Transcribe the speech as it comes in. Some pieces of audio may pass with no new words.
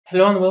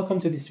Hello and welcome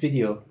to this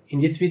video. In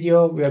this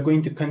video, we are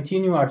going to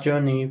continue our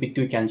journey with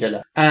Duik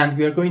Angela, and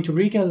we are going to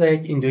rig a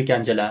leg in Duik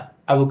Angela.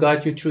 I will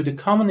guide you through the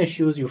common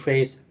issues you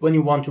face when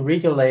you want to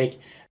rig a leg,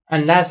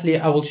 and lastly,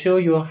 I will show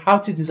you how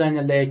to design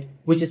a leg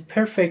which is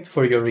perfect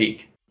for your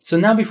rig. So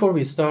now before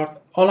we start,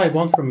 all I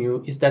want from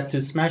you is that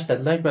to smash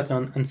that like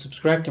button and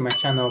subscribe to my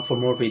channel for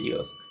more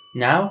videos.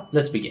 Now,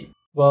 let's begin.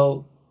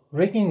 Well,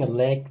 rigging a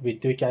leg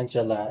with Duik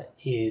Angela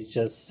is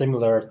just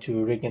similar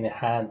to rigging a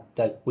hand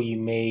that we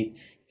made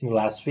in the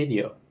last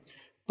video.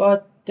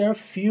 But there are a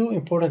few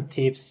important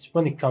tips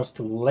when it comes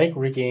to leg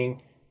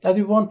rigging that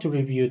we want to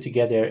review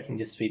together in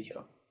this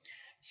video.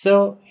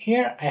 So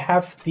here I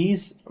have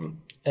this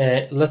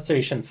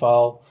illustration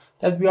file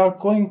that we are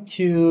going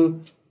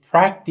to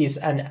practice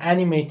and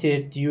animate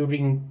it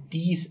during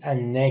these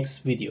and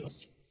next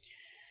videos.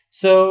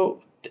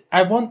 So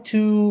I want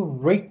to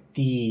rig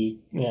the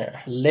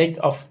leg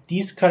of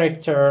this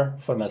character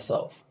for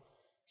myself.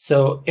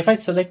 So if I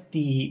select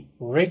the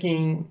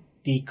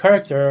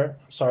character,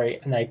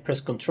 and I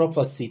press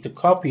Ctrl+C to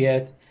copy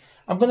it,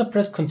 I'm going to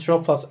press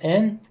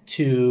Ctrl+N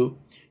to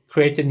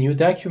create a new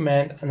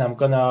document, and I'm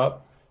going to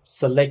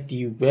select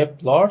the web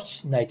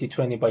large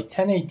 9020 by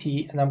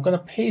 1080, and I'm going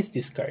to paste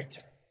this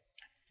character.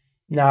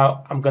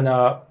 Now I'm going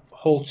to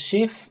hold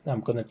Shift, and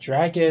I'm going to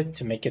drag it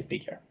to make it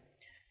bigger.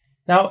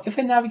 Now if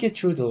I navigate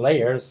through the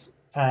layers,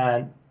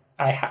 and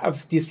I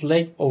have this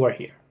leg over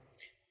here,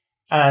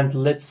 and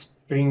let's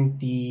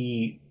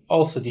bring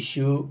also the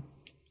shoe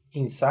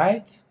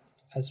inside,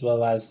 as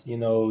well as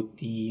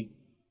the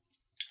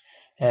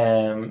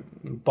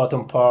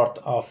bottom part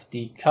of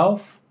the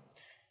calf,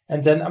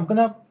 and then I'm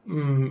gonna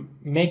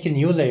make a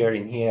new layer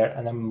in here,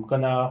 and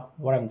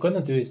what I'm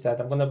gonna do is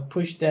that I'm gonna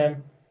push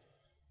them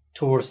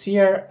towards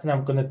here, and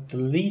I'm gonna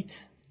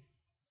delete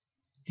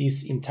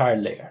this entire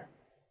layer.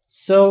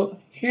 So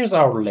here's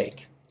our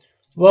leg.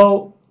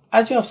 Well,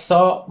 as you have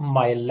saw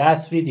my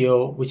last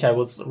video, which I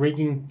was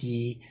rigging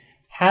the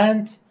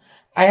hand,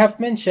 I have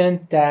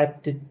mentioned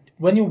that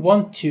when you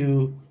want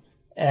to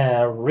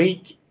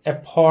rig a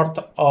part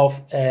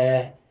of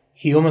a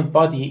human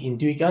body in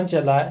Duik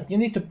Angela, you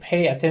need to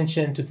pay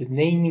attention to the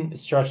naming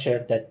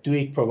structure that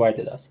Duik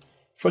provided us.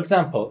 For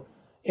example,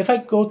 if I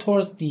go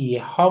towards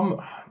the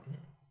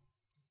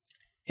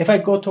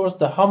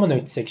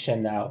humanoid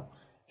section now,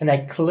 and I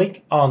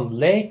click on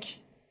leg,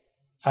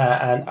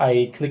 and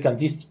I click on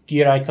this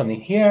gear icon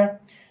in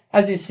here,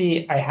 as you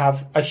see,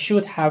 I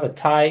should have a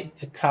thigh,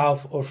 a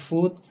calf, or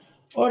foot,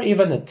 or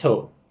even a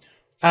toe.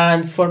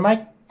 And for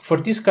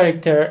this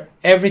character,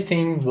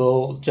 everything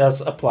will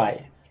just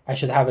apply. I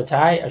should have a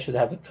thigh, I should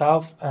have a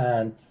calf,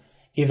 and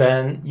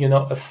even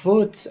a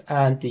foot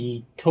and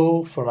the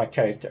toe for my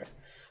character.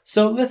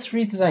 So let's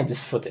redesign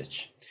this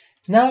footage.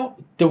 Now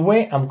the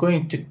way I'm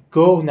going to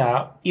go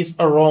now is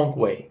a wrong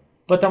way,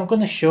 but I'm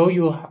going to show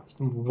you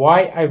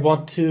why I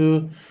want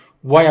to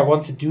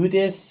do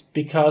this,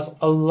 because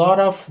a lot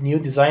of new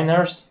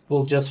designers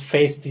will just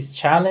face this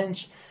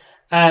challenge,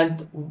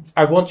 and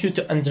I want you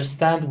to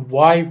understand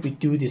why we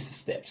do these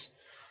steps.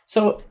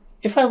 So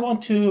if I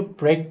want to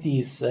break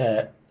these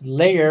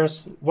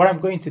layers, what I'm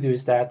going to do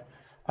is that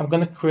I'm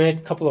going to create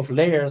a couple of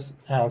layers.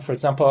 For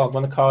example, I'm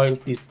going to call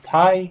this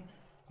thigh,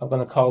 I'm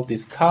going to call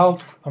this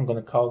calf, I'm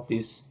going to call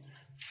this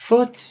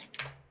foot.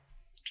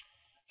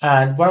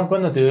 And what I'm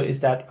going to do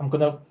is that I'm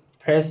going to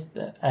press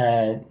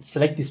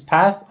select this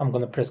path, I'm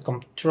going to press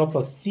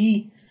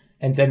Ctrl+C,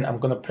 and then I'm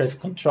going to press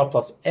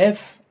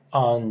Ctrl+F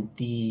on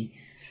the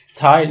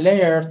thigh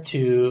layer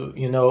to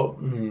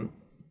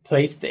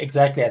place it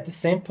exactly at the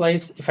same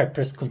place. If I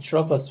press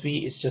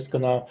Ctrl+V, it's just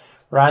gonna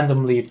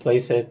randomly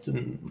place it.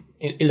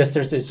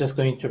 Illustrator is just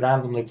going to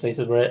randomly place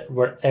it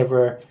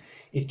wherever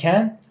it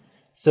can.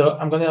 So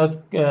I'm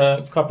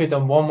gonna copy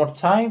them one more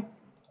time,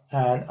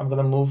 and I'm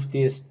gonna move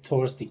this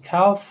towards the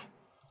calf,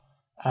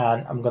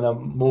 and I'm gonna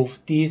move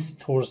this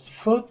towards the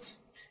foot.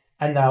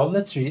 And now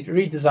let's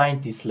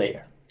redesign this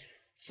layer.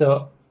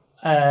 So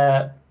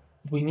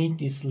we need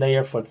this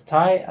layer for the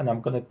thigh, and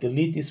I'm going to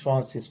delete this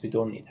one since we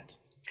don't need it.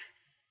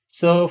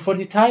 So for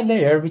the thigh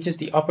layer, which is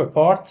the upper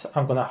part,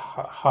 I'm going to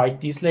hide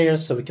these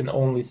layers so we can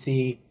only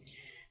see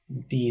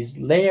these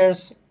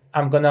layers.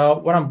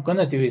 What I'm going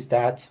to do is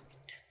that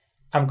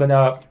I'm going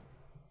to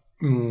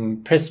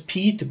press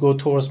P to go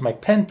towards my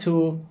pen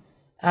tool,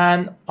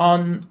 and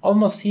on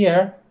almost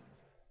here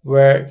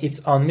where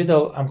it's on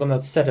middle, I'm going to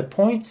set a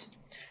point,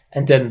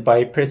 and then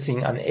by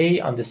pressing an A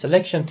on the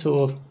selection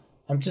tool,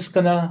 I'm just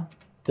going to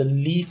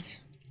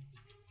delete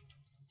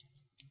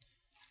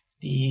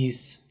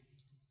these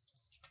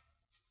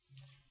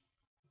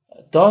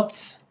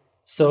dots.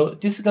 So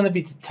this is going to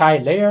be the thigh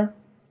layer.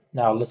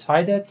 Now let's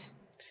hide it,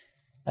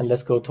 and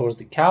let's go towards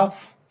the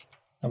calf.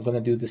 I'm going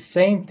to do the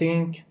same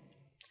thing.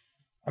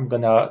 I'm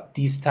going to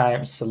this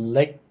time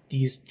select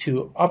these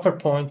two upper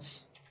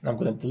points, and I'm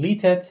going to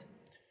delete it.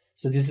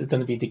 So this is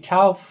going to be the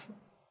calf,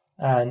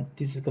 and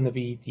this is going to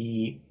be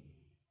the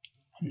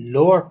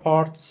lower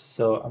part.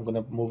 So I'm going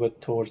to move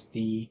it towards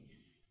the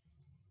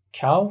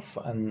calf,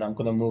 and I'm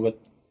going to move it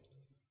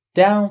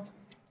down.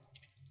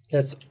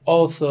 Let's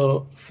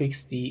also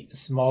fix the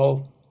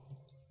small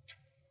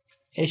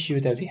issue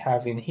that we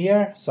have in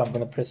here. So I'm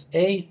going to press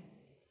A.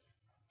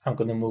 I'm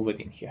going to move it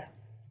in here.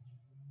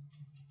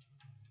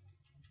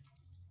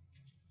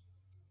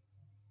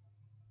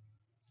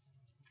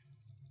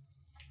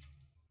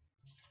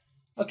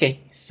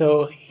 Okay,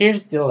 so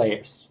here's the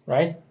layers,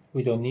 right?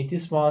 We don't need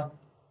this one.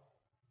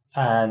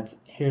 And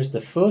here's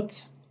the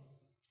foot.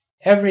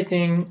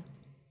 Everything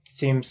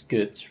seems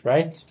good,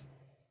 right?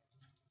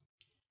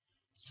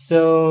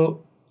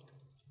 So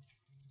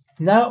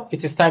now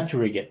it is time to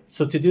rig it.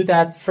 So to do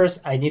that,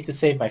 first I need to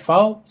save my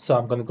file. So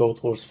I'm going to go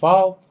towards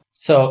file.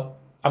 So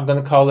I'm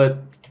going to call it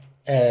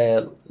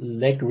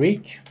leg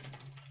rig.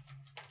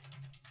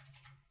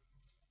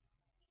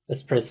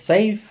 Let's press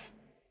save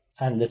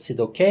and let's hit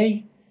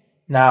OK.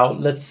 Now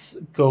let's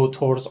go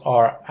towards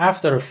our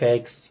After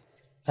Effects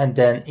and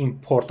then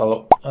import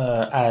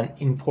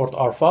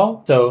our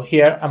file. So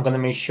here I'm going to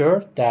make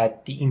sure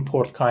that the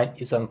import kind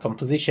is on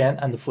composition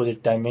and the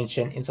footage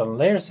dimension is on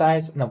layer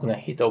size, and I'm going to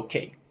hit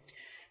OK.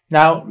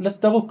 Now let's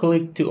double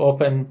click to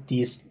open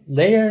these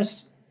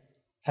layers,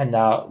 and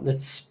now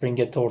let's bring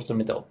it towards the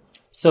middle.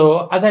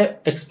 So as I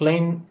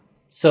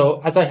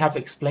have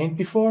explained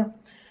before,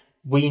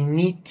 we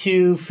need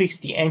to fix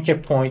the anchor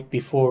point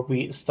before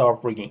we start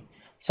rigging.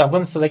 So I'm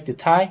going to select the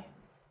tie.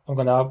 I'm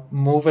going to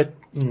move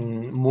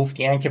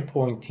the anchor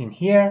point in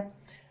here.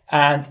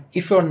 And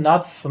if you're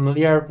not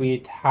familiar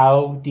with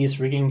how this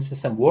rigging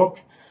system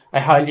works,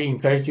 I highly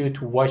encourage you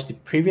to watch the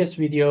previous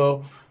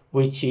video,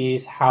 which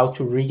is how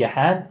to rig a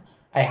hand.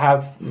 I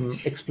have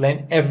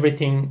explained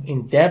everything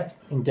in depth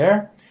in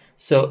there.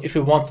 So if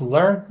you want to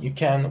learn, you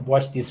can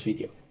watch this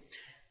video.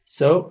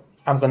 So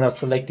I'm going to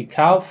select the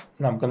calf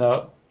and I'm going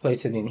to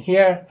place it in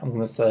here. I'm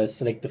going to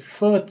select the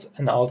foot,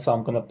 and also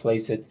I'm going to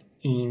place it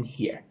in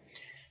here.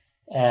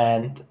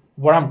 And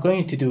what I'm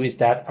going to do is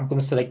that I'm going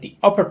to select the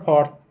upper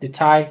part, the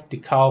thigh, the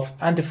calf,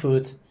 and the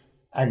foot.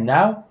 And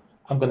now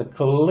I'm going to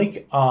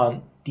click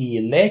on the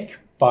leg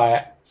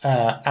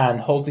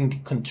and holding the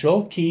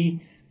control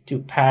key to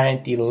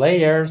parent the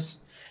layers.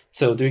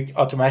 So Duik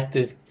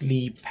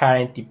automatically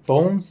parent the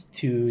bones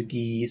to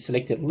the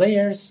selected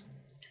layers.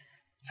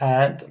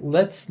 And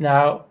let's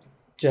now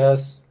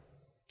just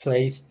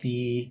place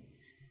the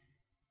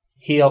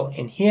heel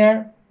in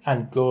here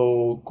and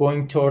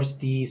going towards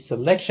the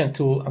selection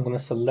tool. I'm going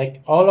to select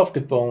all of the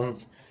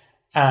bones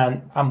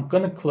and I'm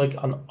going to click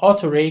on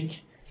auto rig.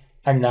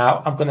 And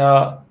now I'm going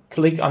to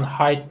click on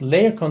hide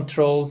layer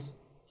controls.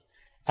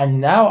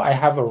 And now I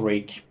have a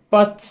rig.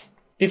 But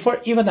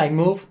before even I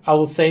move, I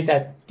will say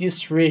that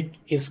this rig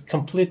is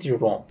completely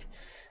wrong.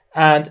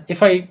 And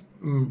if I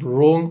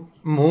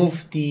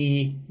move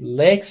the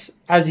legs,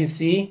 as you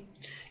see,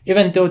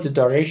 even though the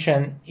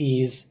direction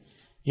is,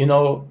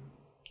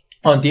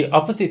 on the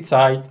opposite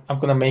side, I'm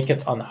going to make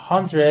it on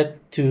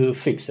 100 to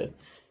fix it.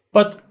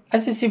 But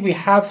as you see, we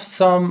have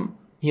some,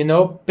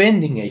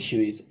 bending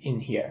issues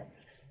in here.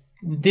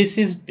 This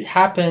is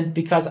happened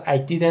because I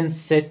didn't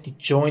set the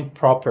joint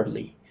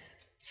properly.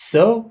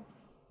 So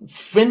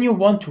when you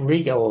want to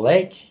rig a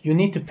leg, you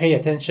need to pay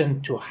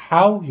attention to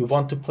how you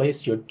want to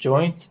place your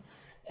joint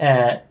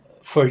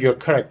for your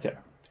character.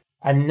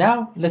 And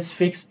now let's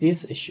fix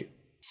this issue.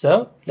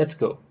 So let's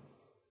go.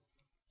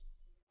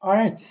 All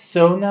right,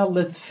 so now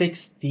let's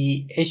fix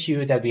the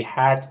issue that we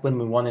had when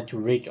we wanted to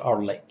rig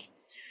our leg.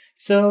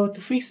 So to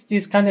fix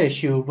this kind of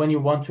issue, when you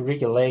want to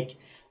rig a leg,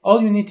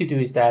 all you need to do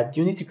is that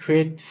you need to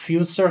create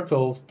few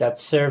circles that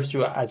serves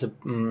you as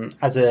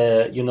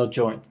a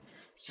joint.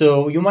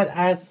 So you might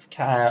ask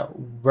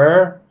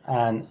where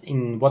and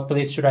in what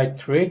place should I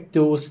create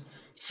those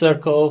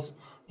circles?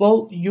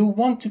 Well, you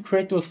want to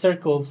create those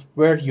circles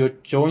where your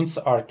joints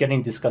are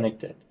getting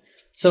disconnected.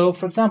 So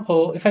for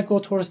example, if I go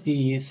towards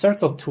the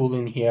circle tool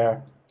in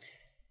here,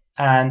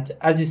 and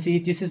as you see,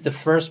 this is the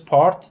first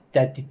part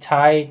that the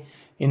tie,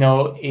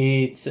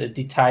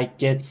 the tie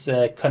gets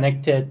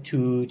connected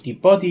to the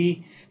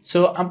body.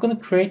 So I'm going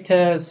to create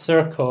a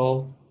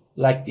circle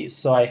like this.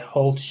 So I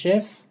hold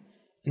shift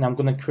and I'm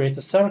going to create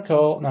a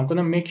circle, and I'm going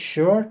to make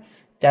sure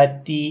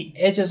that the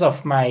edges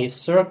of my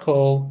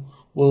circle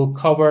will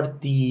cover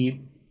the,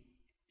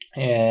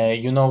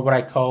 what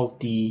I call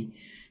the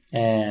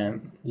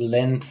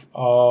length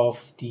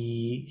of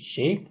the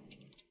shape.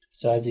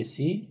 So as you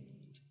see,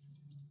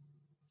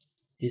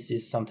 this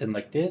is something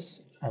like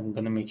this. I'm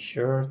going to make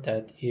sure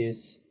that it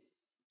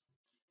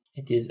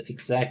is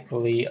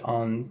exactly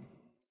on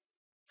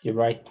the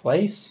right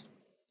place.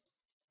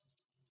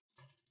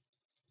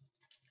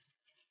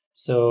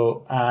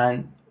 So,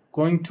 and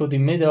going to the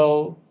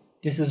middle,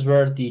 this is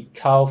where the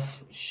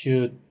calf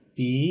should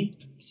be.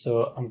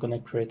 So I'm going to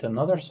create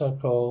another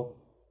circle.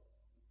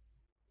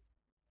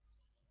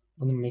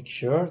 I'm going to make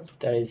sure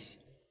that is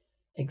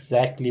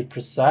exactly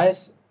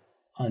precise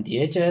on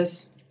the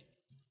edges.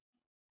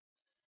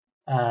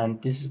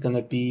 And this is going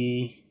to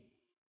be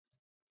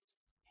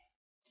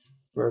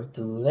where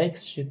the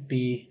legs should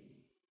be.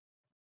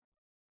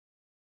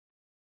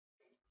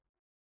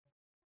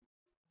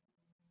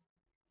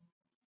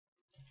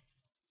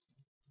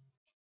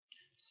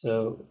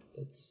 So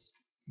let's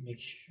make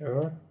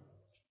sure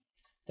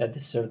that the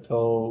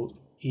circle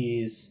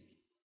is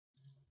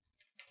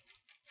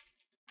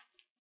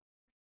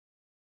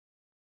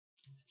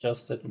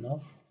adjusted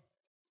enough.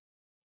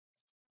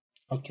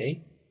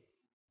 Okay.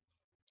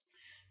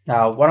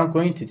 Now what I'm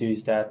going to do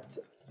is that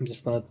I'm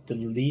just going to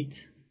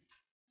delete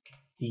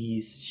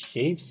these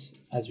shapes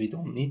as we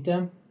don't need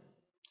them.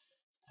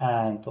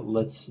 And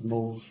let's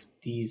move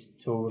these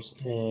towards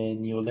a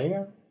new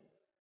layer.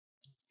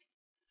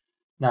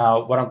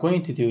 Now what I'm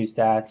going to do is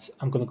that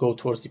I'm going to go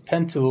towards the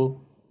pen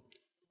tool.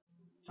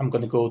 I'm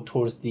going to go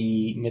towards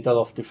the middle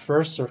of the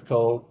first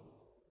circle.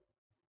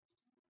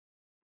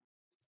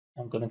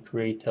 I'm going to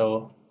create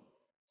a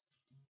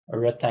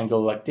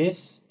rectangle like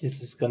this.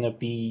 This is going to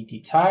be the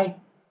tie.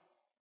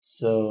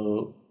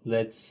 So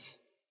let's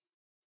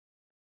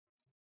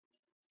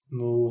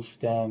move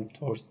them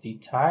towards the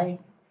tie.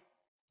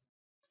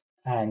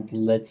 And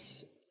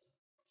let's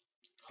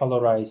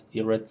colorize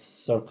the red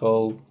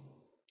circle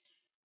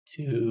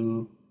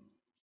to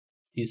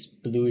this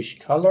bluish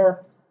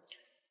color.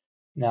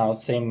 Now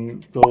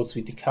same goes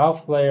with the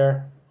calf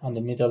layer on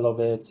the middle of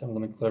it. I'm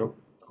going to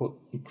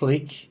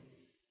click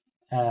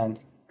and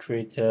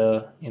create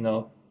a,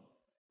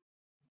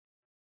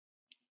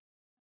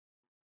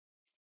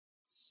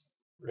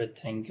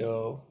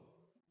 rectangle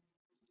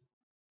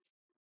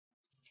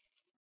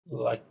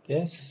like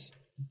this.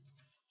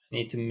 I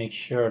need to make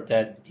sure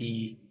that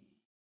the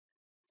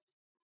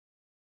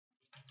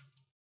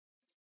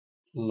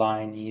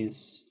line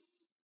is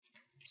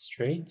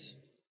straight.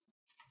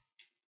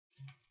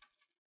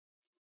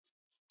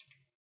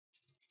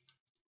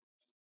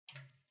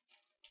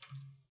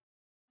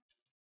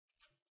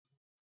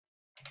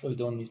 So we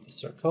don't need the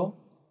circle.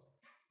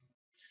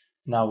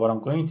 Now what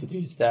I'm going to do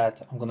is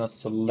that I'm going to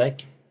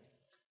select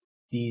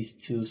these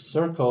two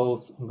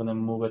circles. I'm going to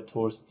move it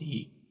towards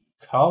the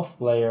calf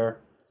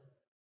layer.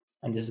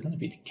 And this is going to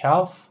be the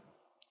calf.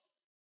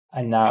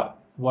 And now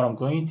what I'm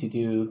going to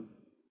do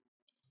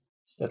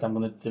is that I'm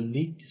going to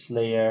delete this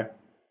layer.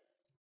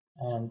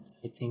 And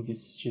I think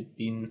this should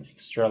be an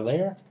extra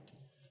layer.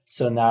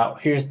 So now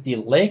here's the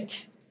leg.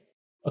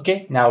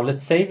 Okay, now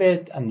let's save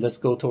it and let's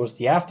go towards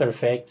the After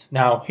Effects.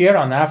 Now here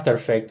on After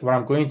Effects, what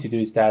I'm going to do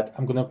is that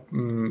I'm going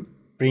to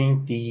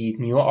bring the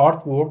new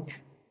artwork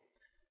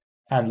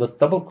and let's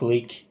double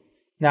click.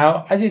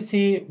 Now, as you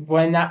see,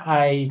 when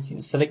I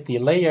select the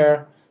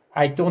layer,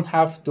 I don't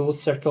have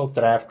those circles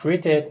that I have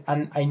created,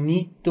 and I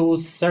need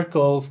those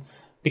circles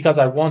because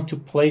I want to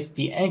place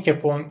the anchor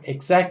point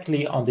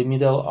exactly on the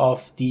middle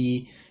of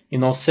the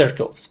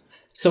circles.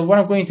 So what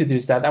I'm going to do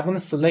is that I'm going to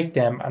select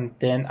them, and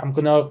then I'm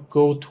going to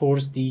go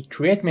towards the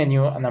create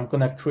menu and I'm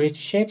going to create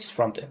shapes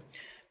from them.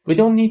 We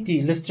don't need the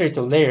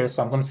Illustrator layers,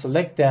 so I'm going to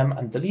select them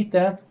and delete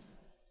them.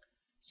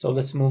 So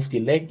let's move the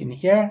leg in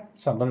here.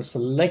 So I'm going to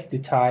select the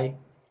tie.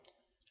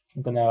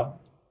 I'm going to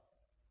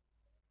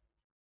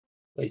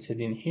place it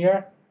in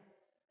here,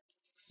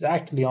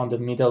 exactly on the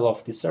middle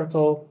of the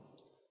circle.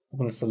 I'm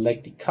going to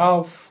select the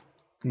calf.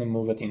 I'm going to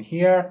move it in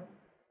here.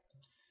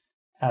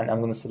 And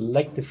I'm going to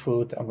select the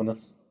foot. I'm going to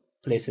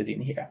place it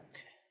in here.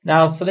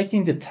 Now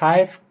selecting the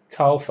thigh,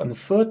 calf, and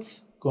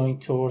foot, going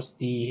towards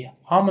the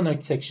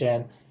humanoid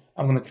section,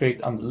 I'm going to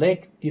create on the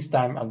leg. This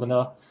time I'm going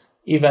to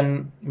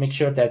even make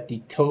sure that the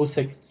toe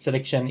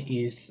section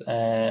is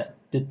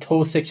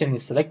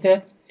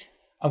selected.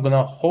 I'm going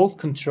to hold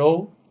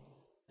Control,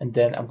 and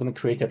then I'm going to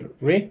create a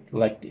rig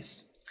like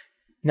this.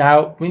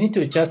 Now we need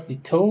to adjust the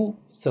toe,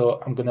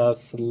 so I'm going to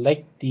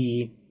select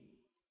this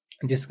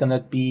is going to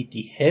be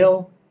the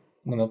heel.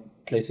 I'm going to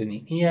place it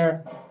in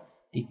here.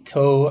 The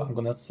toe, I'm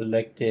going to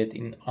select it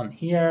on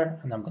here,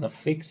 and I'm going to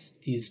fix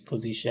these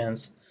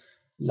positions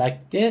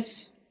like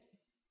this.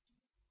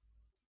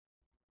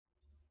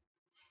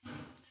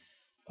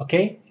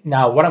 Okay,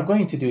 now what I'm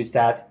going to do is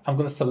that I'm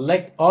going to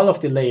select all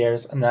of the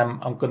layers, and then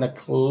I'm going to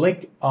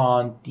click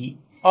on the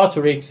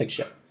auto rig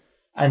section,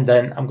 and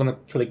then I'm going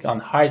to click on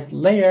hide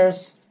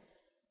layers.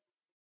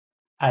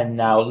 And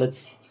now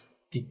let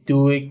the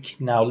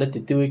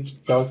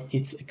Duik does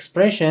its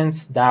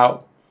expressions.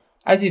 Now,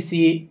 as you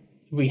see,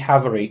 we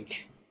have a rig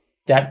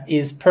that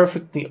is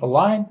perfectly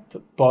aligned,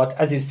 but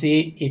as you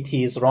see, it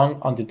is wrong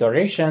on the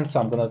direction. So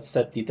I'm going to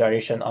set the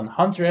direction on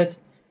 100.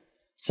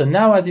 So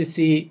now, as you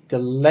see, the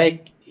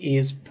leg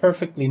is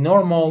perfectly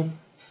normal,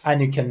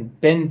 and you can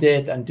bend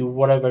it and do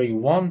whatever you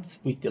want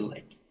with the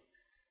leg.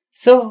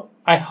 So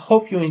I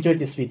hope you enjoyed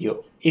this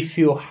video. If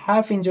you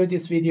have enjoyed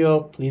this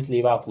video, please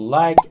leave out a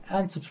like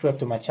and subscribe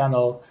to my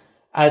channel,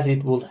 as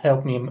it would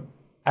help me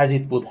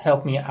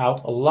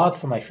out a lot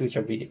for my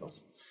future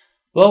videos.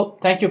 Well,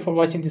 thank you for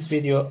watching this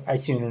video. I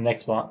see you in the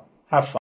next one. Have fun.